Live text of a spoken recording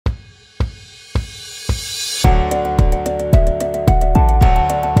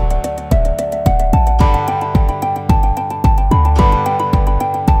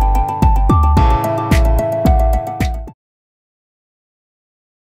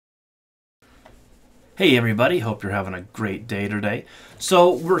Hey everybody, hope you're having a great day today.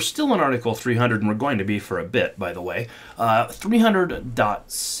 So we're still in Article 300 and we're going to be for a bit, by the way.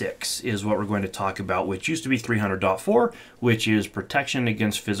 300.6 is what we're going to talk about, which used to be 300.4, which is protection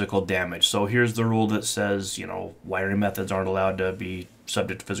against physical damage. So here's the rule that says, wiring methods aren't allowed to be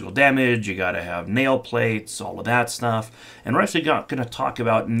subject to physical damage. You got to have nail plates, all of that stuff. And we're actually not going to talk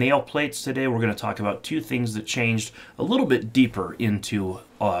about nail plates today. We're going to talk about two things that changed a little bit deeper into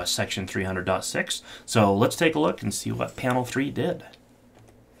Section 300.6. So let's take a look and see what Panel 3 did.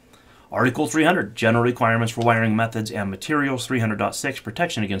 Article 300, General Requirements for Wiring Methods and Materials. 300.6,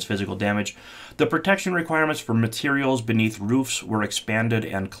 Protection against Physical Damage. The protection requirements for materials beneath roofs were expanded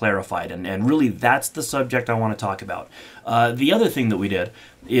and clarified, and really that's the subject I want to talk about. The other thing that we did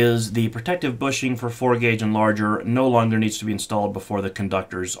is the protective bushing for 4-gauge and larger no longer needs to be installed before the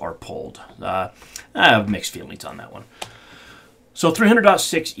conductors are pulled. I have mixed feelings on that one. So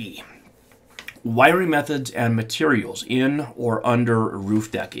 300.6e. Wiring methods and materials in or under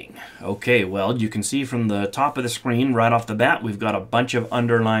roof decking. Okay, well, you can see from the top of the screen right off the bat, we've got a bunch of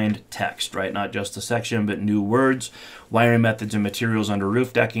underlined text, right? Not just a section, but new words. Wiring methods and materials under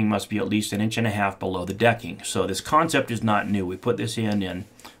roof decking must be at least 1.5 inches below the decking. So this concept is not new. We put this in it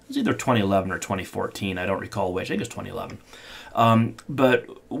was either 2011 or 2014. I don't recall which. I think it's 2011.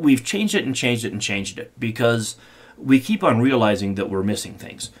 But we've changed it and changed it and changed it because we keep on realizing that we're missing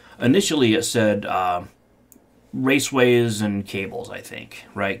things. Initially, it said raceways and cables, I think,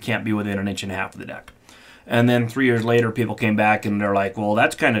 right? Can't be within 1.5 inches of the deck. And then 3 years later, people came back and they're like, well,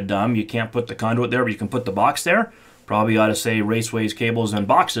 that's kind of dumb. You can't put the conduit there, but you can put the box there. Probably ought to say raceways, cables, and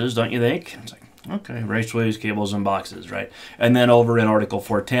boxes, don't you think? It's like, okay, raceways, cables, and boxes, right? And then over in Article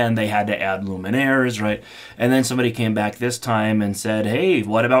 410, they had to add luminaires, right? And then somebody came back this time and said, hey,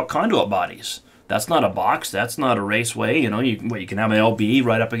 what about conduit bodies? That's not a box. That's not a raceway. You can have an LB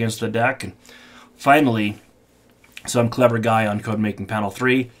right up against the deck. And finally, some clever guy on Code Making Panel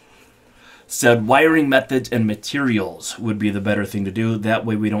 3 said wiring methods and materials would be the better thing to do. That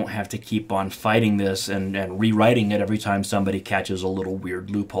way we don't have to keep on fighting this and rewriting it every time somebody catches a little weird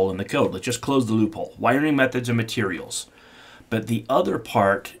loophole in the code. Let's just close the loophole. Wiring methods and materials. But the other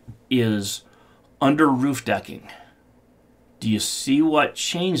part is under roof decking. Do you see what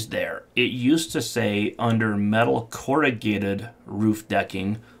changed there? It used to say under metal corrugated roof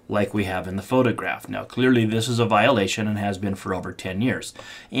decking like we have in the photograph. Now clearly this is a violation and has been for over 10 years.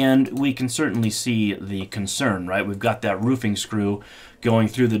 And we can certainly see the concern, right? We've got that roofing screw going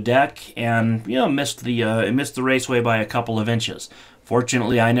through the deck and it missed the raceway by a couple of inches.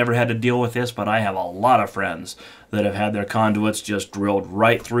 Fortunately, I never had to deal with this, but I have a lot of friends that have had their conduits just drilled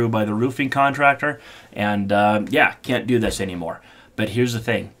right through by the roofing contractor, and can't do this anymore. But here's the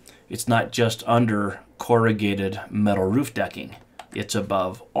thing. It's not just under corrugated metal roof decking. It's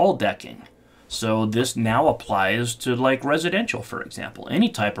above all decking. So this now applies to like residential, for example. Any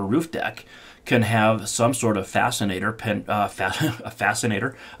type of roof deck can have some sort of fastener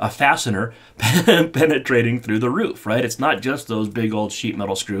penetrating through the roof, right? It's not just those big old sheet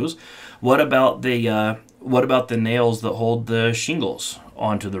metal screws. What about the nails that hold the shingles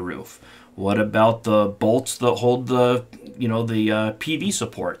onto the roof? What about the bolts that hold the PV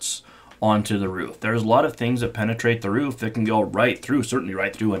supports onto the roof? There's a lot of things that penetrate the roof that can go right through, certainly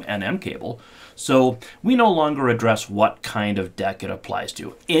right through an NM cable. So we no longer address what kind of deck it applies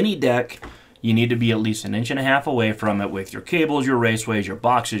to. Any deck, you need to be at least 1.5 inches away from it with your cables, your raceways, your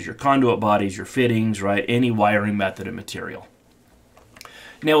boxes, your conduit bodies, your fittings, right? Any wiring method and material.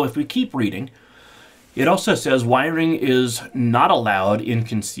 Now, if we keep reading, it also says wiring is not allowed in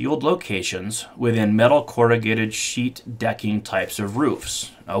concealed locations within metal corrugated sheet decking types of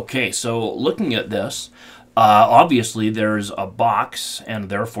roofs. Okay, so looking at this, obviously there's a box and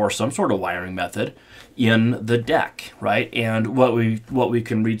therefore some sort of wiring method in the deck, right? And what we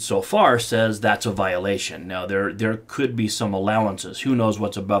can read so far says that's a violation. Now there could be some allowances. Who knows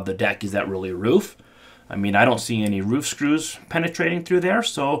what's above the deck? Is that really a roof? I mean, I don't see any roof screws penetrating through there,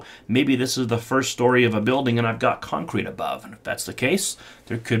 so maybe this is the first story of a building and I've got concrete above. And if that's the case,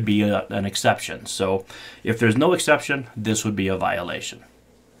 there could be an exception. So if there's no exception, this would be a violation.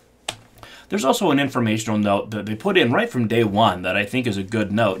 There's also an informational note that they put in right from day one that I think is a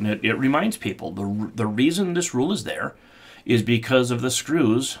good note, and it reminds people the reason this rule is there is because of the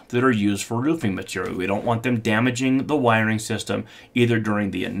screws that are used for roofing material. We don't want them damaging the wiring system either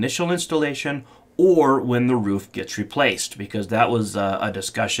during the initial installation or when the roof gets replaced, because that was a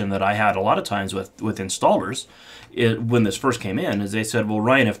discussion that I had a lot of times with installers when this first came in, is they said, well,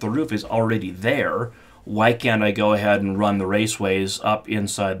 Ryan, if the roof is already there, why can't I go ahead and run the raceways up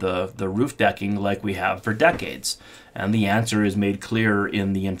inside the roof decking like we have for decades? And the answer is made clear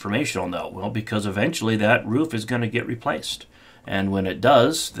in the informational note. Well, because eventually that roof is going to get replaced. And when it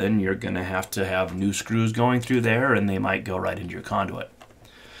does, then you're going to have new screws going through there, and they might go right into your conduit.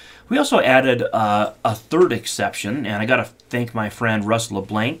 We also added a third exception, and I got to thank my friend Russ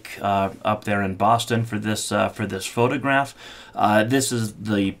LeBlanc up there in Boston for this photograph. This is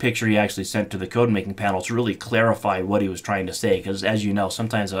the picture he actually sent to the code making panel to really clarify what he was trying to say, because as you know,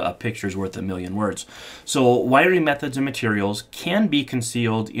 sometimes a picture is worth a million words. So wiring methods and materials can be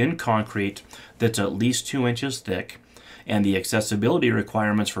concealed in concrete that's at least 2 inches thick, and the accessibility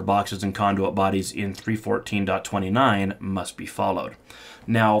requirements for boxes and conduit bodies in 314.29 must be followed.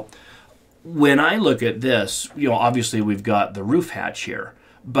 Now, when I look at this, obviously we've got the roof hatch here,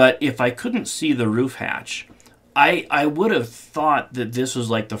 but if I couldn't see the roof hatch, I would have thought that this was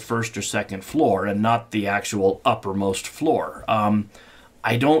like the first or second floor and not the actual uppermost floor.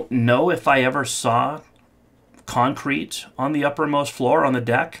 I don't know if I ever saw concrete on the uppermost floor on the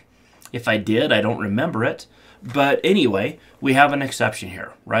deck. If I did, I don't remember it. But anyway, we have an exception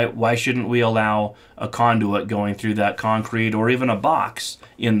here, right? Why shouldn't we allow a conduit going through that concrete or even a box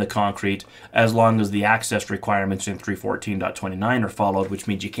in the concrete as long as the access requirements in 314.29 are followed, which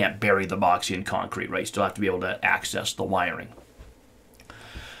means you can't bury the box in concrete, right? You still have to be able to access the wiring.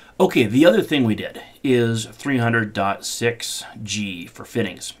 Okay, the other thing we did is 300.6G for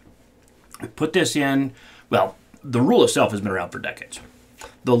fittings. We put this in, well, the rule itself has been around for decades.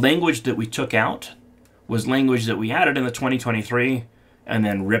 The language that we took out was language that we added in the 2023 and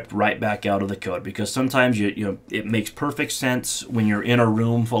then ripped right back out of the code, because sometimes it makes perfect sense when you're in a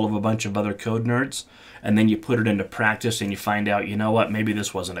room full of a bunch of other code nerds and then you put it into practice and you find out, you know what, maybe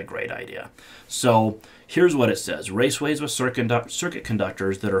this wasn't a great idea. So here's what it says. Raceways with circuit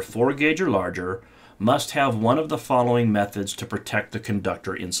conductors that are 4 gauge or larger must have one of the following methods to protect the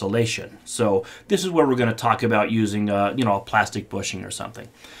conductor insulation. So this is where we're going to talk about using a plastic bushing or something.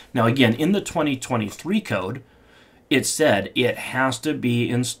 Now again, in the 2023 code, it said it has to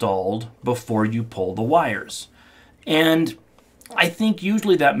be installed before you pull the wires. And I think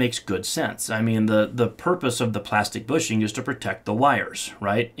usually that makes good sense. I mean, the purpose of the plastic bushing is to protect the wires,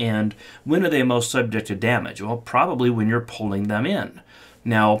 right? And when are they most subject to damage? Well, probably when you're pulling them in.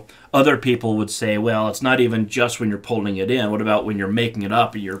 Now, other people would say, well, it's not even just when you're pulling it in. What about when you're making it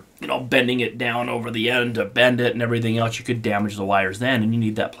up and you're, bending it down over the end to bend it and everything else? You could damage the wires then, and you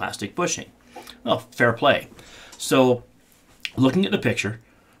need that plastic bushing. Well, fair play. So, looking at the picture,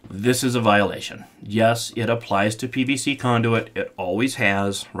 this is a violation. Yes, it applies to PVC conduit. It always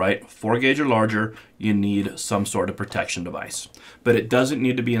has, right? 4 gauge or larger, you need some sort of protection device. But it doesn't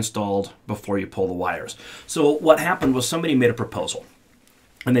need to be installed before you pull the wires. So what happened was somebody made a proposal.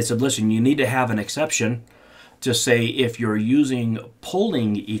 And they said, listen, you need to have an exception to say if you're using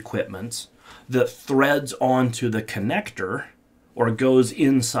pulling equipment that threads onto the connector or goes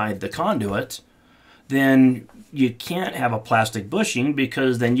inside the conduit, then you can't have a plastic bushing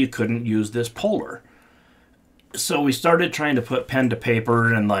because then you couldn't use this puller. So we started trying to put pen to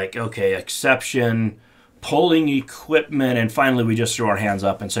paper and okay, exception, pulling equipment, and finally we just threw our hands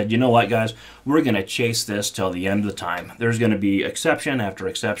up and said, you know what, guys, we're going to chase this till the end of the time. There's going to be exception after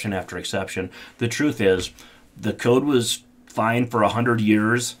exception after exception. The truth is, the code was fine for 100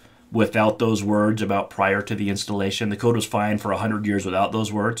 years without those words about prior to the installation. The code was fine for 100 years without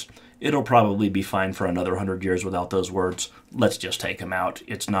those words. It'll probably be fine for another 100 years without those words. Let's just take them out.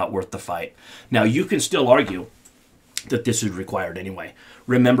 It's not worth the fight. Now, you can still argue that this is required anyway.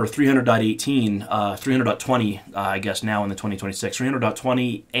 Remember 300.18, 300.20, I guess now in the 2026,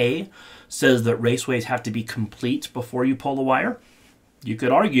 300.20a says that raceways have to be complete before you pull the wire. You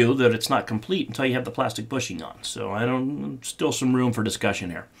could argue that it's not complete until you have the plastic bushing on. So still some room for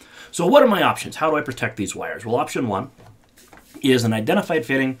discussion here. So what are my options? How do I protect these wires? Well, option 1 is an identified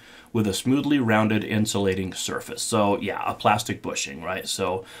fitting with a smoothly rounded insulating surface. So yeah, a plastic bushing, right?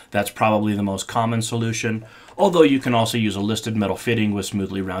 So that's probably the most common solution, although you can also use a listed metal fitting with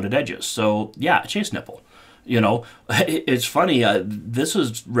smoothly rounded edges. So yeah, a chase nipple. It's funny, this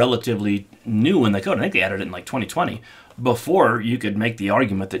is relatively new in the code. I think they added it in 2020. Before, you could make the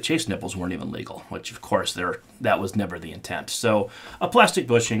argument that chase nipples weren't even legal, which of course that was never the intent. So a plastic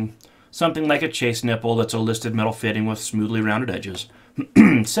bushing, something like a chase nipple that's a listed metal fitting with smoothly rounded edges.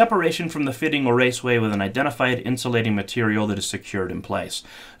 Separation from the fitting or raceway with an identified insulating material that is secured in place.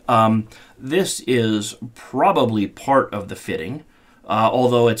 This is probably part of the fitting,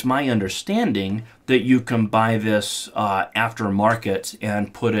 Although it's my understanding that you can buy this aftermarket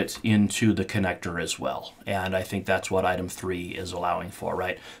and put it into the connector as well. And I think that's what item 3 is allowing for,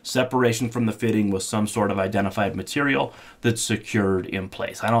 right? Separation from the fitting with some sort of identified material that's secured in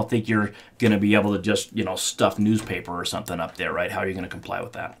place. I don't think you're going to be able to just, stuff newspaper or something up there, right? How are you going to comply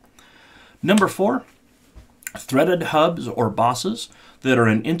with that? Number 4, threaded hubs or bosses that are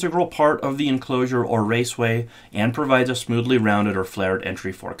an integral part of the enclosure or raceway and provides a smoothly rounded or flared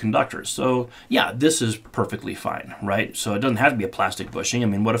entry for conductors. So yeah, this is perfectly fine, right? So it doesn't have to be a plastic bushing. I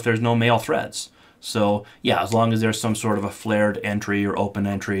mean, what if there's no male threads? So yeah, as long as there's some sort of a flared entry or open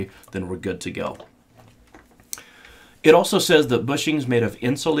entry, then we're good to go. It also says that bushings made of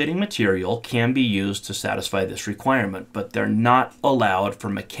insulating material can be used to satisfy this requirement, but they're not allowed for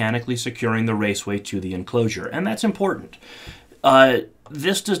mechanically securing the raceway to the enclosure, and that's important.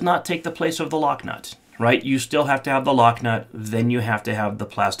 This does not take the place of the lock nut, right? You still have to have the lock nut, then you have to have the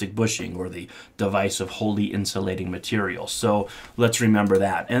plastic bushing or the device of wholly insulating material. So let's remember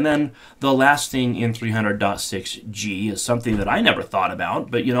that. And then the last thing in 300.6G is something that I never thought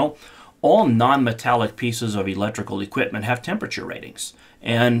about, but all non-metallic pieces of electrical equipment have temperature ratings,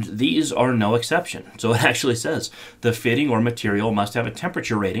 and these are no exception. So it actually says the fitting or material must have a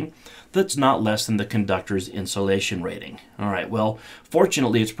temperature rating that's not less than the conductor's insulation rating. All right, well,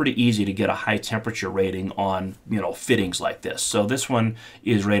 fortunately, it's pretty easy to get a high temperature rating on, fittings like this. So this one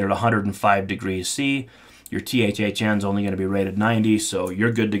is rated 105 degrees C. Your THHN is only going to be rated 90, so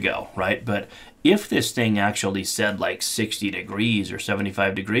you're good to go, right? But if this thing actually said like 60 degrees or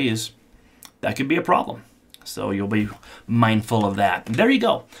 75 degrees, that could be a problem. So you'll be mindful of that. And there you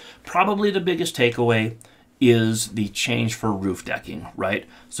go. Probably the biggest takeaway is the change for roof decking, right?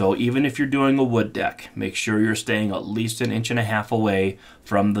 So even if you're doing a wood deck, make sure you're staying at least 1.5 inches away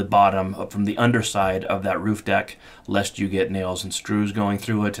from the bottom, from the underside of that roof deck, lest you get nails and screws going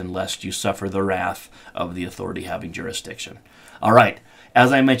through it and lest you suffer the wrath of the authority having jurisdiction. All right.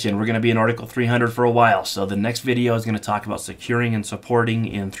 As I mentioned, we're going to be in Article 300 for a while, so the next video is going to talk about securing and supporting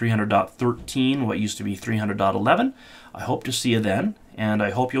in 300.13, what used to be 300.11. I hope to see you then, and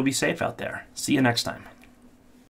I hope you'll be safe out there. See you next time.